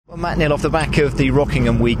Well, Matt Neal, off the back of the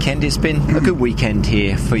Rockingham weekend, it's been a good weekend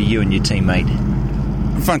here for you and your teammate.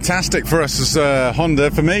 Fantastic for us as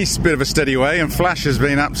Honda. For me, it's a bit of a steady way, and Flash has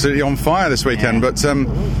been absolutely on fire this weekend. But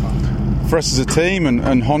for us as a team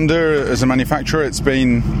and Honda as a manufacturer, it's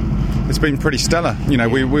been pretty stellar. You know,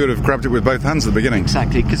 we would have grabbed it with both hands at the beginning.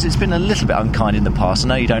 Exactly, because it's been a little bit unkind in the past. I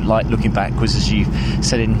know you don't like looking backwards, as you've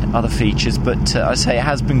said in other features, but I say it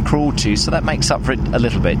has been cruel to you, so that makes up for it a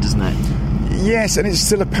little bit, doesn't it? Yes, and it's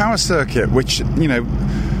still a power circuit, which, you know,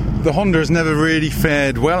 the Honda has never really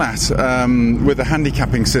fared well at with the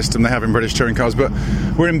handicapping system they have in British touring cars. But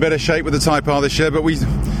we're in better shape with the Type R this year. But we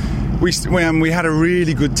had a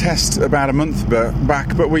really good test about a month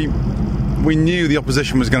back, but we knew the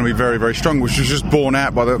opposition was going to be very, very strong, which was just borne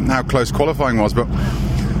out by how close qualifying was. But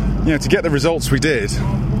you know, to get the results we did,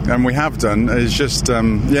 and we have done, is just it's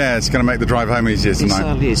going to make the drive home easier tonight. It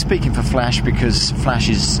certainly is. Speaking for Flash, because Flash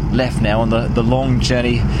is left now on the long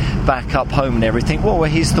journey back up home and everything, what were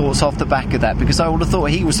his thoughts off the back of that? Because I would have thought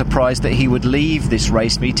he was surprised that he would leave this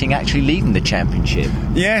race meeting actually leading the championship.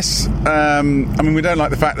 Yes, I mean, we don't like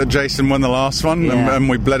the fact that Jason won the last one, and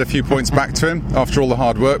we bled a few points back to him after all the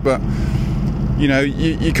hard work, but you know,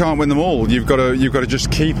 you can't win them all. You've got to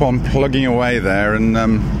just keep on plugging away there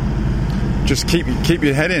and just keep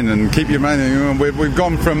your head in and keep your man. We've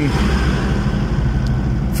gone from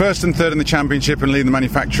first and third in the championship and leading the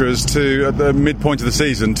manufacturers to at the midpoint of the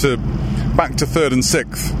season to back to third and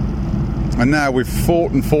sixth, and now we've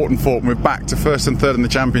fought and we're back to first and third in the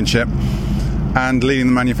championship and leading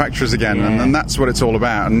the manufacturers again. And that's what it's all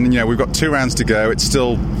about. And you know, we've got 2 rounds to go. It's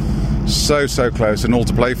still so close and all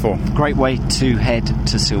to play for. Great way to head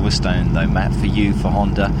to Silverstone, though, Matt, for you, for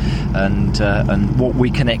Honda, and what we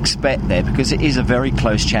can expect there, because it is a very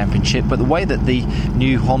close championship. But the way that the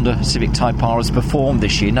new Honda Civic Type R has performed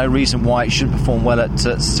this year, no reason why it shouldn't perform well at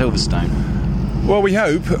Silverstone. Well, we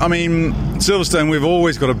hope. I mean, Silverstone we've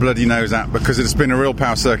always got a bloody nose at, because it's been a real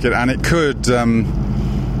power circuit, and it could,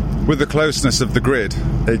 with the closeness of the grid,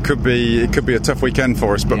 it could be a tough weekend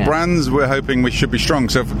for us. But Brands, we're hoping we should be strong.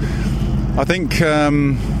 So I think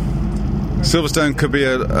Silverstone could be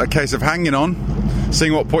a case of hanging on,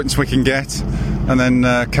 seeing what points we can get, and then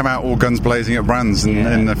come out all guns blazing at Brands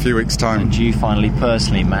in a few weeks' time. And you finally,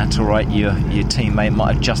 personally, Matt, all right, your teammate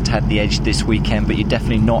might have just had the edge this weekend, but you're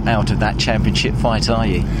definitely not out of that championship fight, are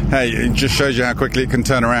you? Hey, it just shows you how quickly it can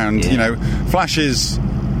turn around. You know, Flash is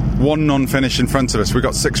 1 non-finish in front of us. We've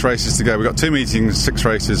got 6 races to go. We've got 2 meetings, 6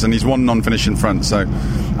 races, and he's 1 non-finish in front. So,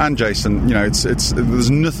 and Jason, you know, it's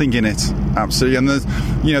there's nothing in it, absolutely. And there's,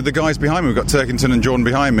 you know, the guys behind me. We've got Turkington and Jordan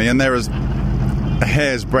behind me, and they're as a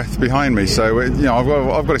hair's breadth behind me. So, you know,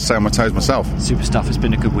 I've got to stay on my toes myself. Super stuff. It's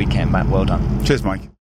been a good weekend, Matt. Well done. Cheers, Mike.